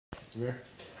Where?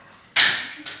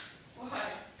 Why?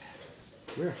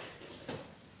 Where?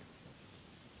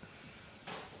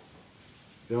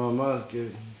 Your mama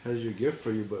has your gift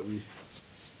for you, but we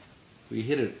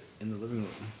hid it in the living room,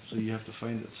 so you have to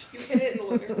find it. You hid it in the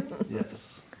living room?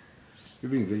 Yes.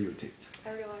 You're being videotaped.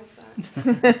 I realized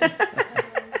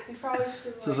that. You probably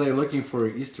should. So it's like looking for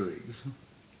Easter eggs.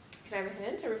 Can I have a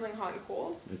hint? Are we playing hot and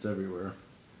cold? It's everywhere.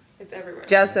 It's everywhere.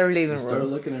 Just our living Just start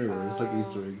room. looking everywhere. It's like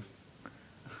Easter eggs.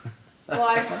 Well,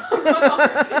 I found one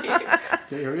already.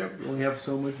 Okay, hurry up. We only have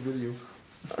so much video.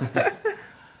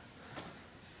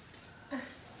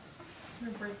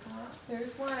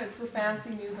 There's one. It's the fancy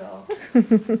new bill.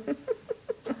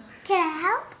 Can I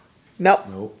help? Nope.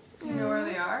 Nope. Do you know where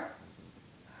they are?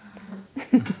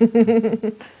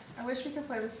 I wish we could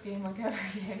play this game like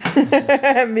every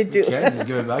day. Me too. Okay, just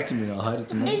give it back to me and I'll hide it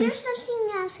tomorrow. Is there something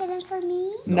else hidden for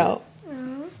me? No.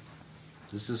 No.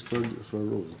 This is for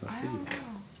Rose, not I for don't you.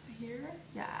 know. Here?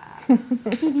 Yeah.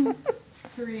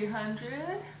 300.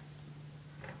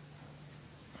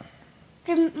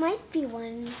 There might be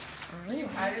one. Were you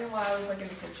hiding while I was like in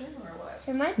the kitchen or what?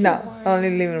 There might be No, one.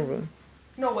 only living room.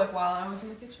 No, like while I was in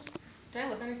the kitchen. Did I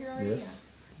look under here already? Yes.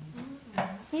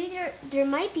 Maybe there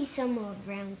might be some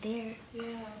around there. Yeah,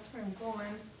 that's where I'm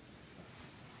going.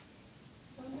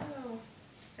 Oh no.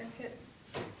 I hit.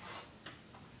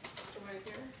 Right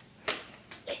here.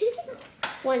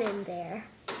 One in there.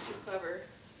 You're clever.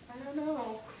 I don't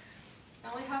know. I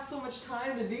only have so much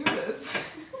time to do this.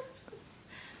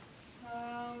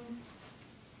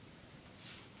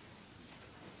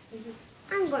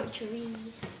 I'm going to read.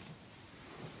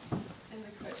 In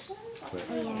the cushion?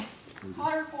 Oh yeah.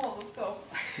 Hot or cold? Let's go.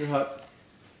 You're hot.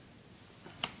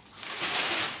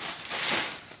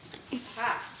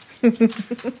 Ah.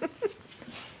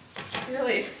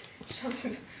 Really?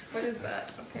 What is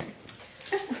that? Okay.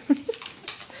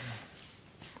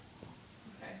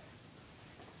 Okay.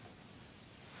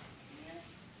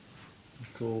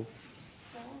 Cold.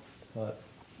 Cold? Hot.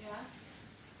 Yeah.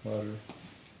 Hotter.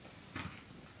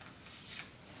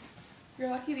 You're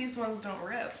lucky these ones don't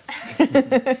rip.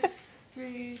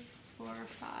 3, 4,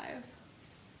 5.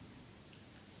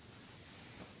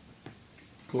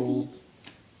 Cold.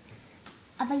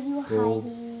 How about you Cold.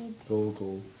 hiding? Cold,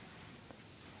 cold.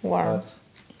 Warm. Hot.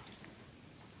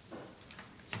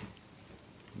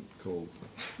 Cold.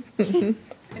 In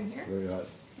here? Very hot.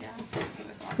 Yeah, that's what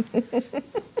I thought.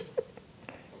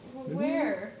 Well,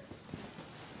 where?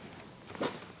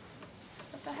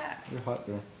 What the heck? You're hot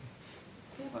there.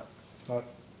 Yeah, but Hot.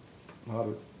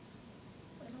 Hotter.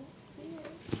 I don't see it.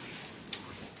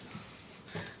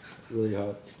 Really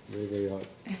hot. Very, very hot.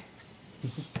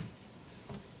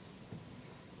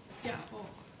 Yeah, oh.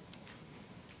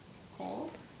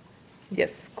 Cold?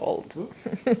 Yes, cold. Oh!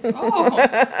 No,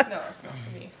 it's not for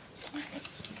me.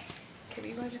 Okay,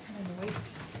 you guys are kind of in the way of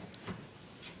this.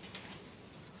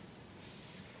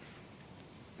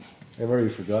 I've already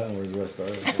forgotten where the rest are.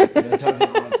 I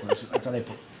thought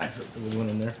I put the one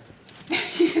in there.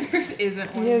 There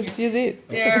isn't one Yes, here. you did.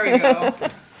 There we go.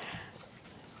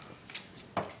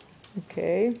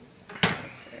 Okay.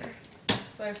 That's there.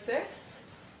 So I have 6.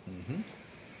 Mm-hmm.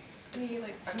 Any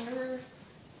like under?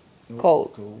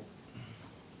 Cold. Cold.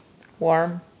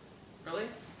 Warm. Really?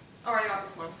 Oh, I got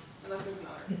this one. Unless there's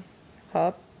another.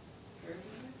 Hot. Where is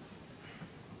it?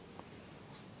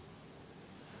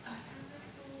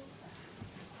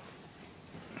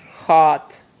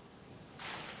 Hot.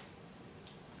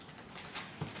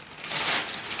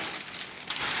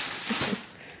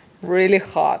 Really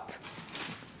hot.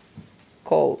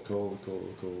 Cold. Cold,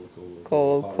 cold, cold, cold.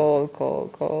 Cold, Hotter. cold,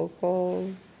 cold, cold,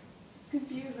 cold. This is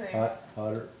confusing. Hot,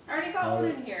 hotter. I already got one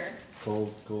in here.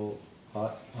 Cold, cold.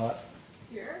 Hot, hot.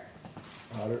 Here?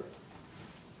 Hotter.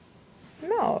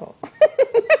 No.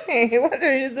 What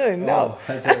are you doing? No.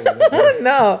 Oh, I thought it was-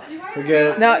 No. You might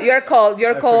Forget it. No, you're cold.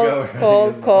 You're I cold. forgot where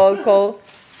Cold, it is. cold, cold.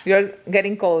 You're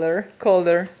getting colder,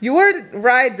 colder. You were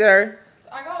right there,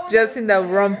 I got one. just in the there.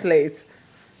 wrong place.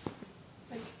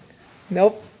 Like,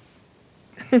 Nope.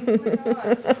 oh my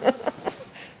God.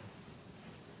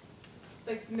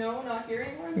 Like, no, not here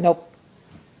anymore? Nope.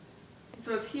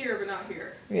 So it's here, but not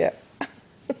here. Yeah.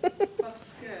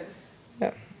 That's good.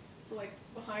 Yep. So, like,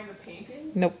 behind the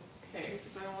painting? Nope. Okay,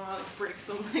 because I don't want to break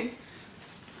something.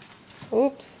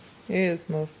 Oops. You just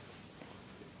moved.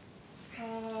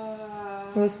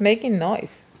 It was Uh, making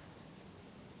noise.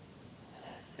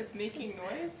 it's making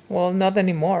noise? Well, not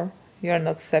anymore. You're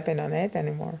not stepping on it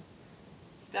anymore.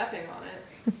 Stepping on it.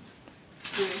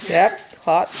 Doing here. Yep.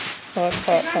 Hot. Hot, You hot,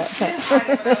 guys hot, did hot. hide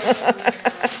it when I was in the living room.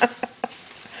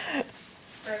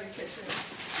 Or in the kitchen.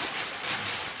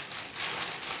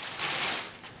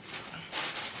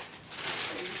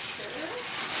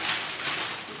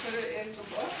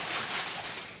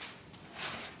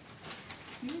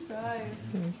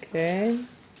 Okay.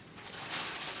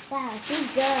 Wow,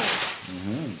 she's good.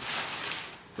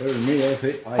 Better than me. I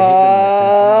hit them like 10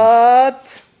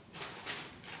 times.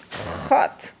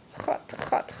 Hot.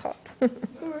 Hot.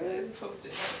 There's a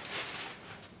post-it note.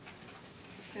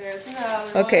 There's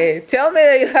another one. Okay, tell me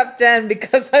that you have 10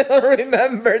 because I don't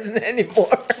remember them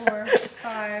anymore. 4,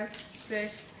 5,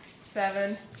 6,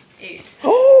 7, 8.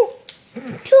 Oh, 2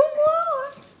 more.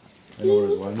 I know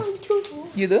there's one. Oh, 2 more.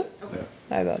 you do? Okay.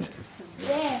 I don't.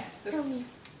 There. Tell me.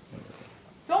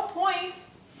 Don't point.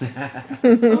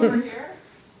 It's over here.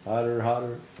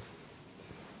 Hotter.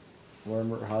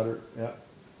 Warmer, hotter. Yeah.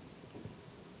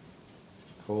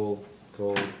 Cold,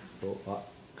 hot,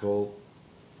 cold.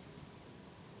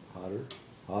 Hotter.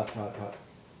 Hot.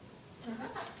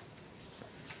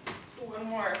 So one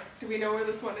more. Do we know where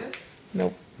this one is?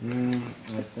 Nope. I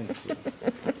think so.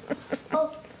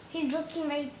 Oh, he's looking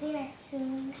right there.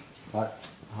 Soon. Hot,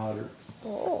 hotter,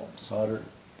 Oh. hotter.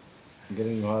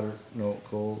 Getting hotter. No,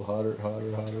 cold, hotter. I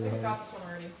got this one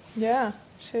already. Yeah,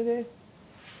 she did.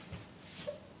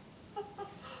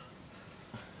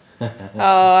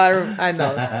 Oh, I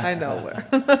know where.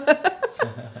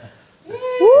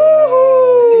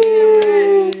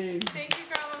 Yay! Thank you,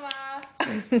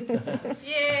 Grandmama.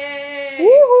 Yay!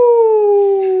 Woohoo!